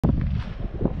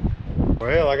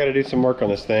Well, I got to do some work on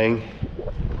this thing.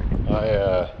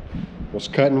 I was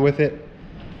cutting with it,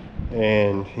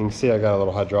 and you can see I got a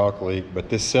little hydraulic leak, but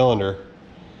this cylinder,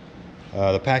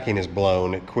 the packing is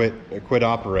blown. It quit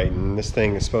operating. This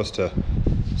thing is supposed to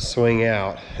swing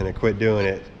out, and it quit doing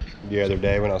it the other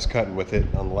day when I was cutting with it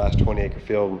on the last 20-acre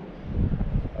field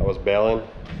I was baling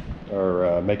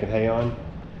or making hay on.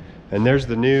 And there's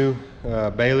the new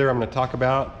baler I'm going to talk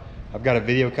about. I've got a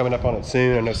video coming up on it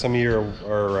soon. I know some of you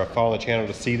are following the channel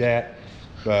to see that,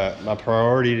 but my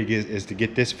priority is to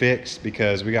get this fixed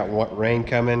because we got rain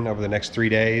coming over the next 3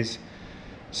 days.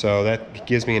 So that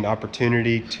gives me an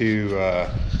opportunity to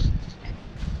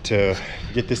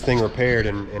get this thing repaired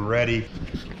and ready.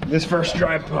 This first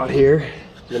dry pod here,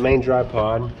 the main dry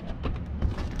pod,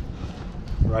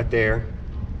 right there.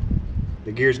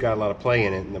 The gear's got a lot of play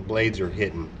in it and the blades are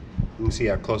hitting. You can see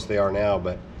how close they are now,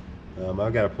 but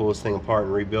I've got to pull this thing apart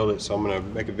and rebuild it, so I'm going to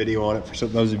make a video on it for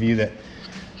those of you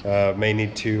that may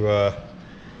need to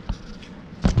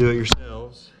do it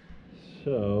yourselves.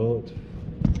 So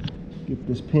let's get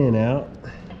this pin out.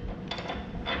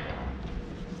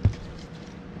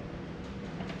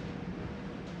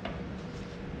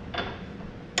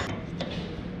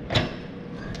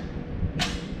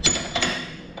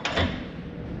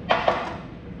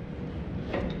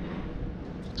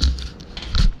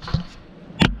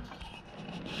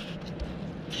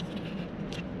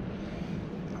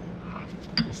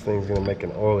 This thing's gonna make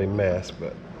an oily mess,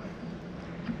 but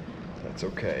that's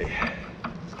okay.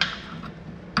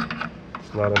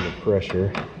 It's not under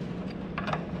pressure.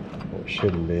 It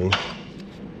shouldn't be.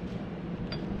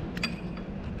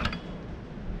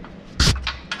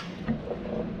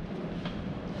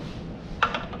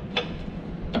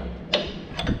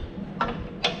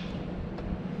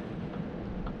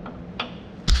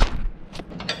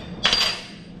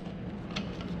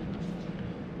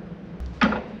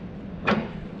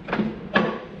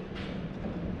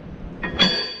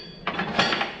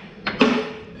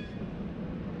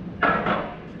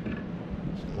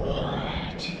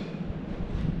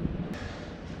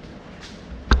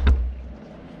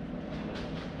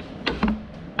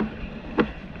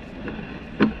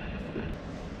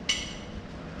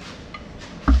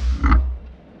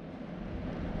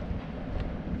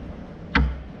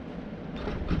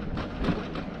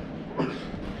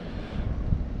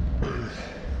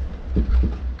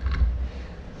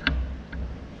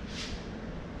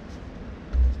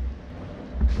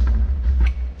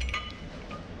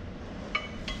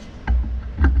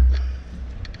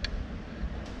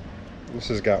 This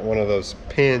has got one of those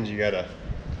pins you gotta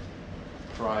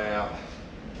pry out.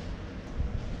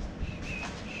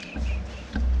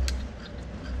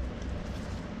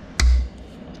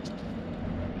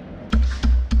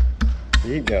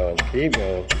 Keep going, keep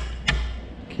going,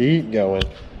 keep going.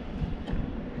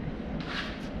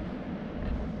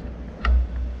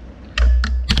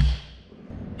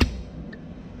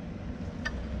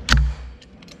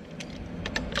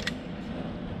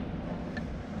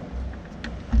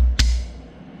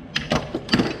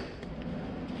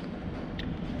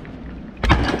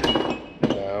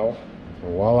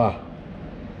 Voila.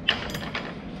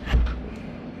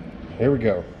 Here we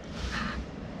go.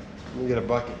 Let me get a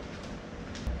bucket.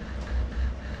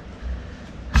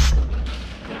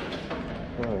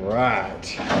 All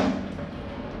right.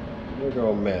 Big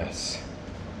old mess.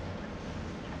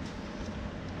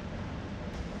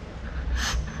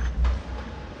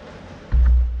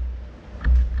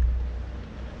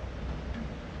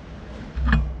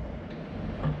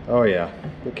 Oh yeah,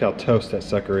 look how toast that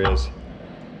sucker is.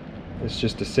 It's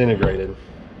just disintegrated.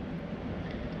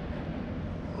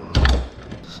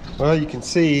 Well, you can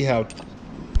see how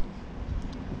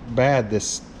bad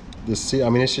this seal, I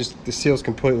mean, it's just, the seal's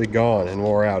completely gone and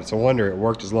wore out. It's a wonder it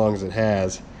worked as long as it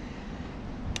has.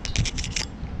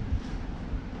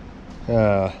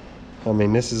 I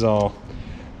mean, this is all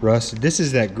rusted. This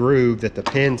is that groove that the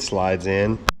pin slides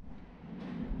in,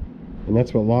 and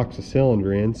that's what locks the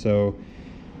cylinder in. So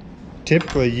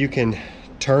typically you can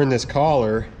turn this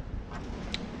collar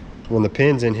when the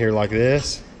pin's in here like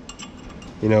this.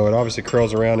 You know, it obviously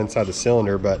curls around inside the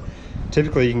cylinder, but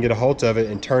typically you can get a hold of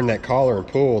it and turn that collar and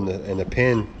pull, and the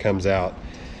pin comes out.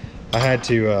 I had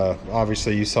to,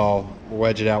 obviously you saw,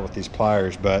 wedge it out with these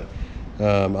pliers, but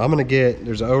I'm gonna get,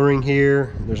 there's an O-ring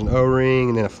here, there's an O-ring,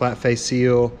 and then a flat face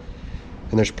seal,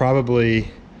 and there's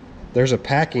a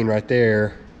packing right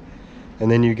there, and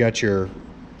then you got your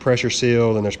pressure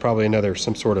seal, and there's probably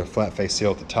some sort of flat face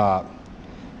seal at the top.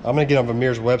 I'm gonna get on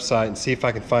Vermeer's website and see if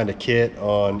I can find a kit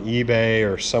on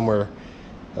eBay or somewhere,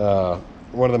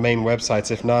 one of the main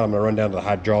websites. If not, I'm gonna run down to the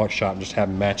hydraulic shop and just have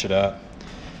them match it up.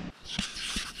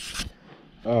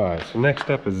 All right, so next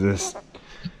up is this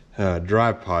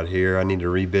drive pod here I need to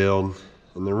rebuild.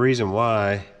 And the reason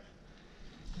why,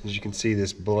 as you can see,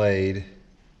 this blade,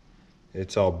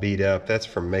 it's all beat up. That's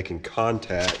from making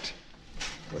contact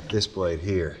with this blade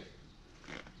here.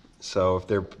 So if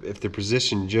they're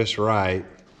positioned just right,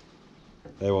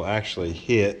 they will actually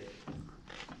hit.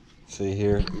 See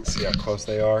here, you can see how close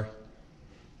they are.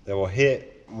 They will hit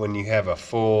when you have a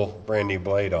full brand new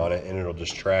blade on it, and it'll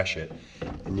just trash it.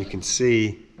 And you can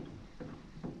see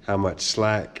how much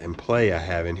slack and play I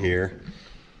have in here.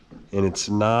 And it's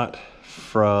not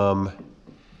from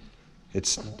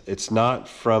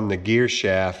the gear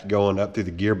shaft going up through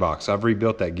the gearbox. I've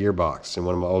rebuilt that gearbox in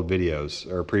one of my old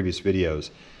videos or previous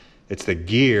videos. It's the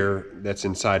gear that's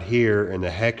inside here and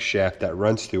the hex shaft that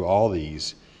runs through all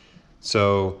these.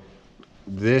 So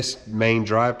this main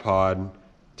drive pod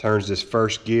turns this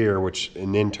first gear,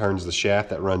 and then turns the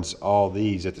shaft that runs all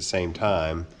these at the same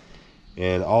time.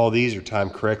 And all these are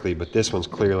timed correctly, but this one's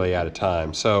clearly out of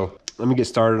time. So let me get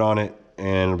started on it,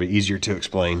 and it'll be easier to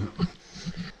explain.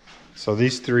 So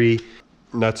these 3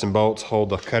 nuts and bolts hold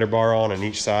the cutter bar on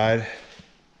each side.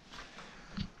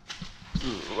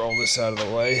 Roll this out of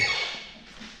the way.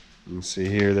 You can see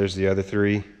here, there's the other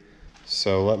 3.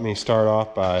 So let me start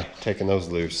off by taking those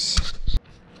loose.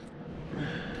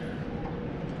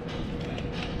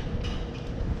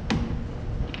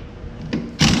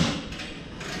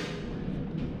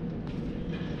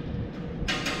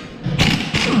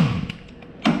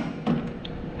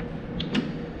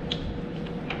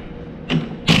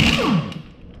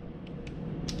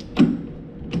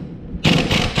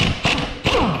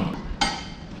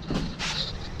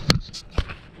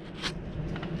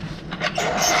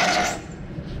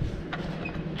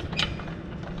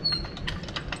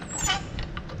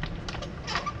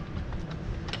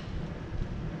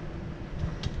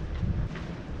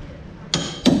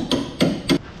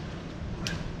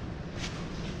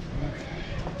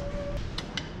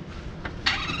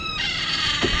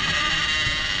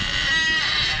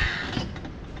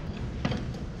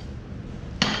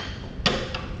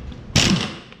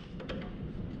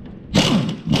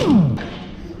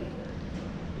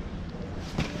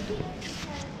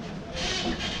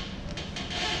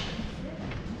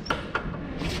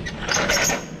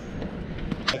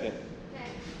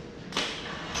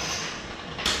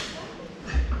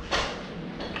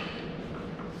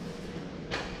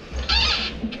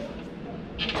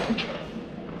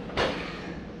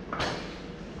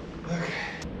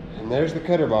 There's the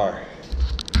cutter bar.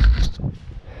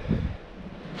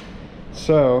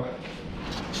 So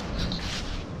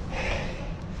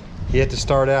you have to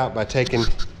start out by taking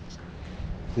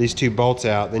these 2 bolts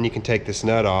out, then you can take this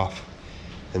nut off,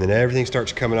 and then everything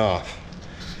starts coming off.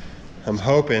 I'm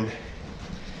hoping,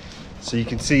 so you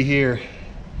can see here,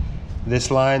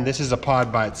 this line, this is a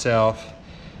pod by itself.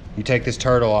 You take this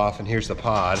turtle off, and here's the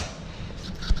pod.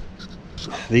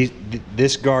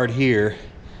 This guard here,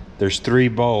 there's 3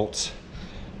 bolts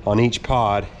on each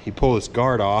pod. You pull this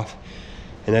guard off,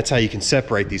 and that's how you can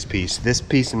separate these pieces. This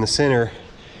piece in the center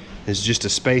is just a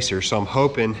spacer, so I'm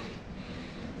hoping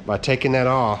by taking that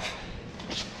off,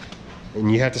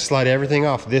 and you have to slide everything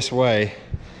off this way,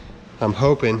 I'm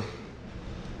hoping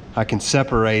I can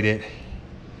separate it,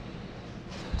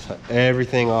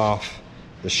 everything off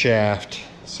the shaft.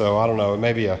 So I don't know, it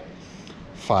may be a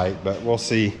fight, but we'll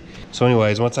see. So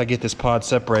anyways, once I get this pod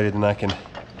separated, then I can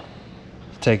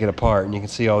take it apart, and you can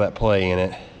see all that play in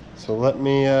it. So let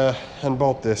me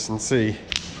unbolt this and see.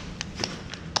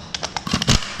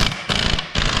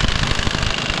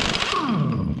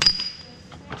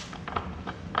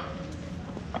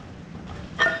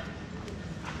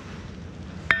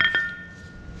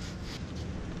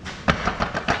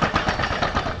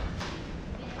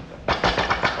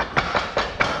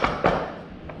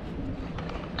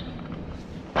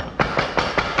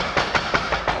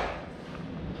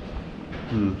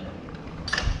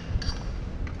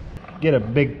 Get a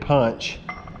big punch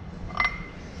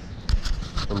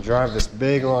and drive this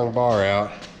big long bar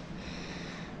out.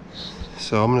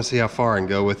 So I'm gonna see how far I can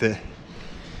go with it.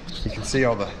 You can see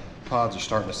all the pods are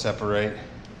starting to separate.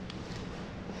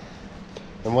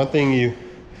 And one thing you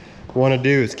want to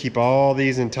do is keep all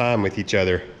these in time with each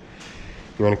other.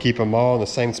 You want to keep them all in the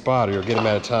same spot, or you'll get them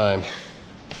out of time.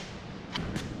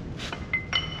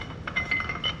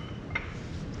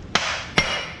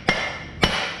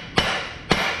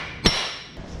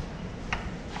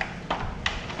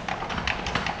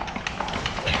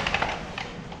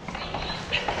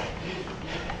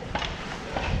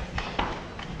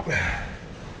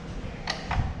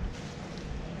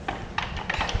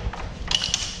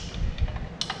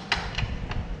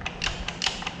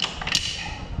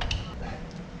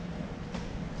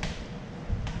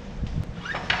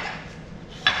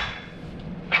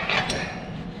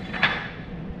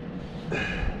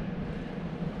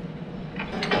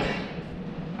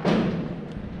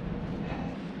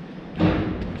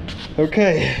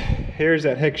 Okay, here's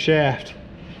that hex shaft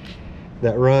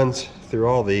that runs through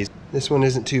all these. This one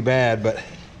isn't too bad, but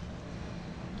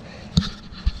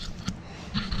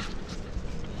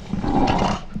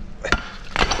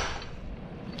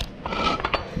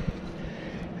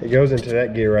it goes into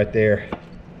that gear right there.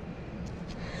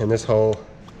 And this hole,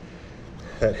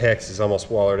 that hex is almost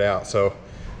wallered out. So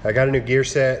I got a new gear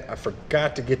set. I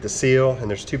forgot to get the seal, and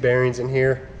there's 2 bearings in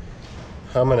here.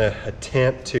 I'm gonna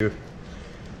attempt to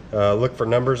look for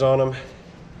numbers on them,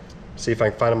 see if I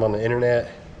can find them on the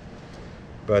internet.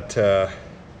 But let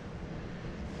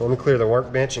me clear the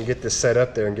workbench and get this set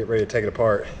up there and get ready to take it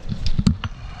apart.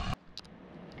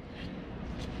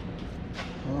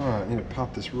 All right, I need to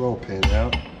pop this roll pin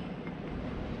out.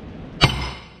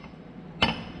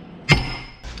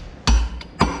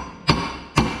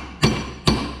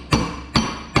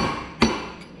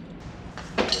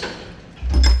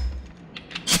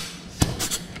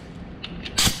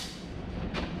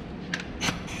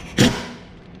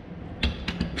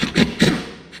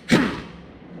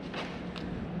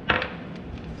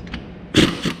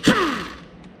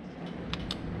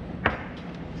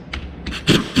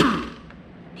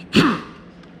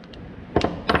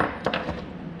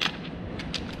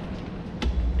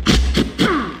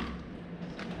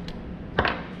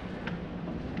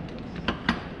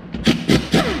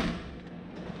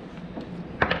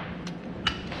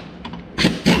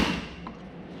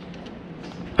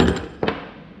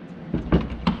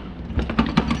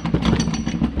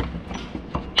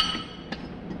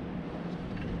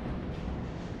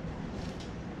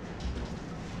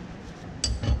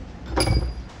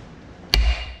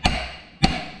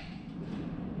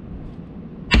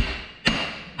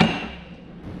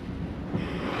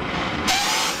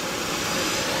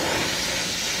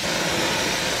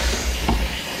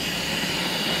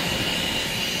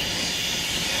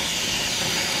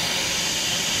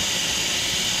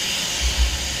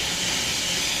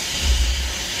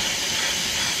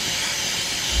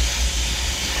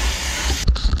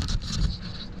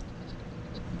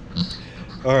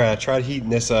 All right, I tried heating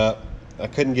this up. I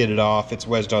couldn't get it off. It's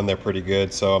wedged on there pretty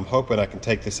good, so I'm hoping I can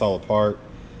take this all apart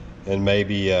and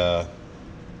maybe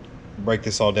break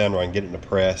this all down where I can get it in a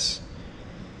press.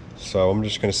 So I'm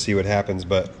just gonna see what happens,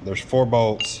 but there's 4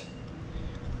 bolts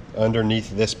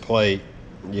underneath this plate.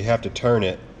 You have to turn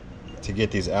it to get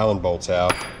these Allen bolts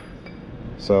out.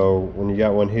 So when you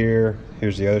got one here,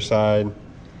 here's the other side,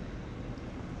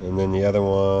 and then the other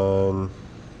one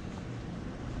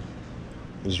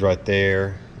is right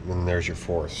there, and then there's your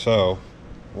 4th. So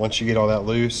once you get all that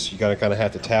loose, you gotta kind of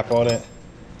have to tap on it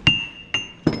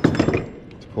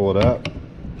to pull it up,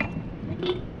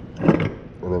 and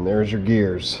then there's your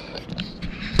gears.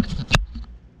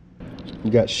 You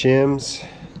got shims.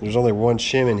 There's only 1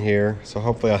 shim in here, so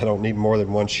hopefully I don't need more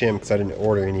than 1 shim because I didn't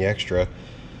order any extra.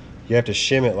 You have to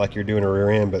shim it like you're doing a rear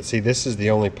end, but see, this is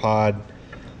the only pod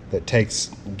that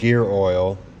takes gear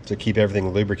oil to keep everything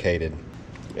lubricated.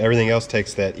 Everything else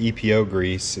takes that EPO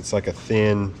grease. It's like a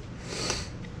thin,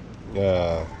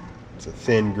 it's a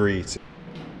thin grease.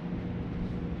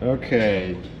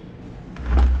 Okay.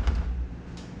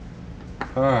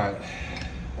 All right.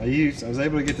 I was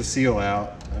able to get the seal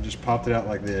out. I just popped it out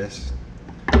like this,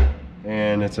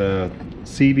 and it's a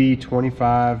CB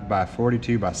 25 by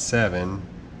 42 by 7.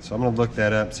 So I'm gonna look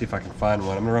that up, see if I can find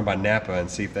one. I'm gonna run by Napa and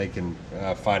see if they can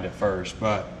find it first.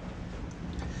 But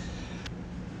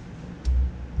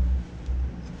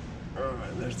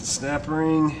alright, there's the snap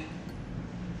ring.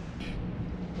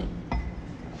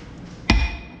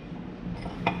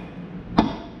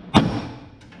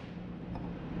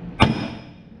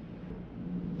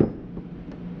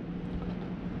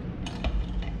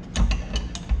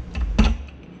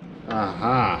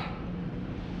 Aha!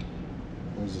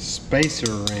 There's a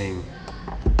spacer ring.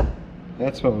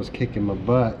 That's what was kicking my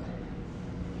butt.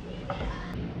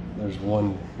 There's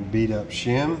 1 beat up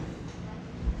shim.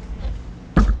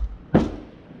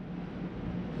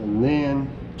 And then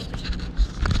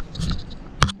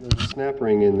there's a snap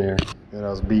ring in there that I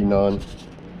was beating on.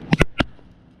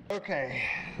 Okay,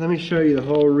 let me show you the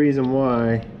whole reason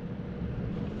why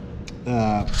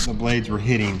the blades were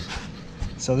hitting.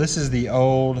 So this is the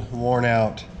old worn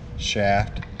out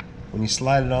shaft. When you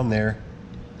slide it on there,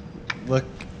 look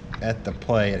at the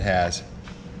play it has.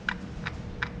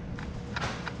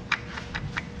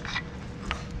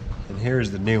 And here's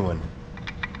the new one.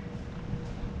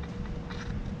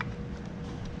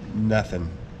 Nothing.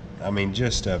 I mean,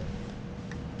 just a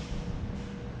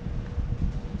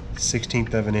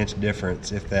 1/16 of an inch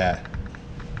difference, if that.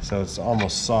 So it's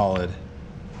almost solid.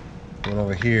 And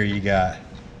over here you got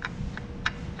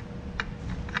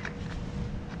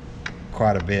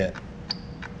quite a bit.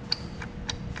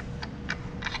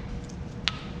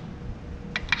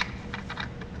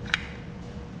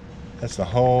 That's the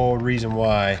whole reason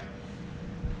why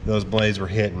those blades were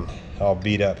hitting, all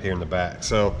beat up here in the back.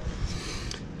 So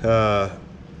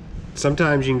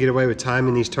sometimes you can get away with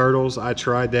timing these turtles. I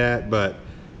tried that, but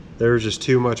there's just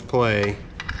too much play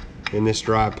in this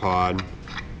drive pod.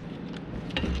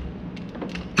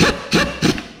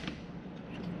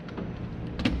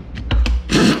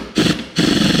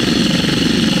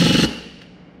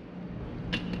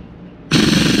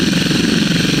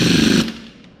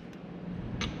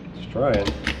 Just trying.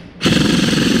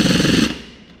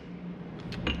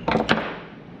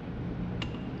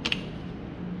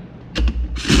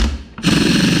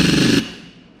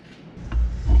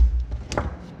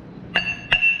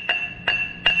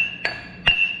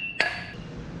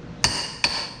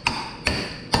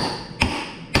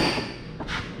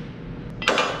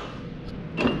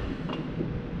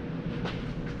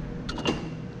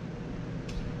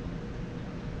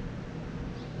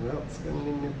 Well, it's gonna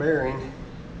need a new bearing.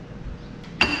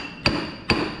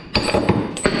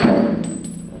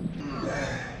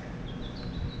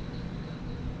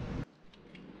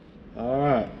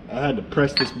 Alright, I had to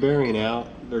press this bearing out.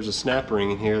 There's a snap ring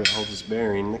in here that holds this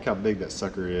bearing. Look how big that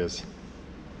sucker is.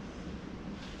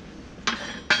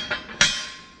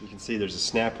 You can see there's a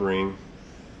snap ring,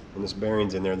 and this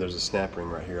bearing's in there, and there's a snap ring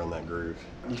right here on that groove.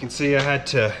 You can see I had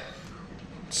to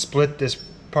split this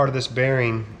part of this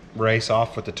bearing race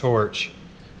off with the torch,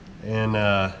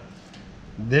 and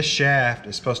this shaft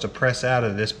is supposed to press out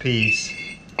of this piece.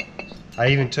 I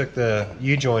even took the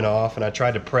U-joint off and I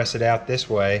tried to press it out this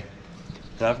way.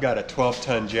 And I've got a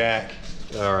 12-ton jack,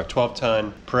 or a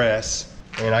 12-ton press,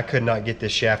 and I could not get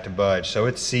this shaft to budge. So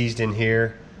it's seized in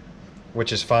here,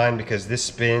 which is fine because this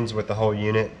spins with the whole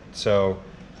unit. So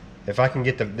if I can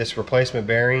get this replacement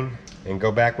bearing and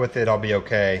go back with it, I'll be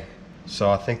okay.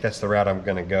 So I think that's the route I'm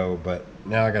gonna go, but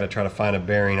now I gotta try to find a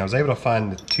bearing. I was able to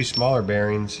find the 2 smaller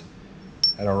bearings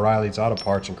at O'Reilly's Auto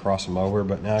Parts and cross them over,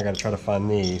 but now I gotta try to find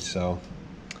these, so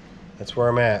that's where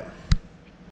I'm at.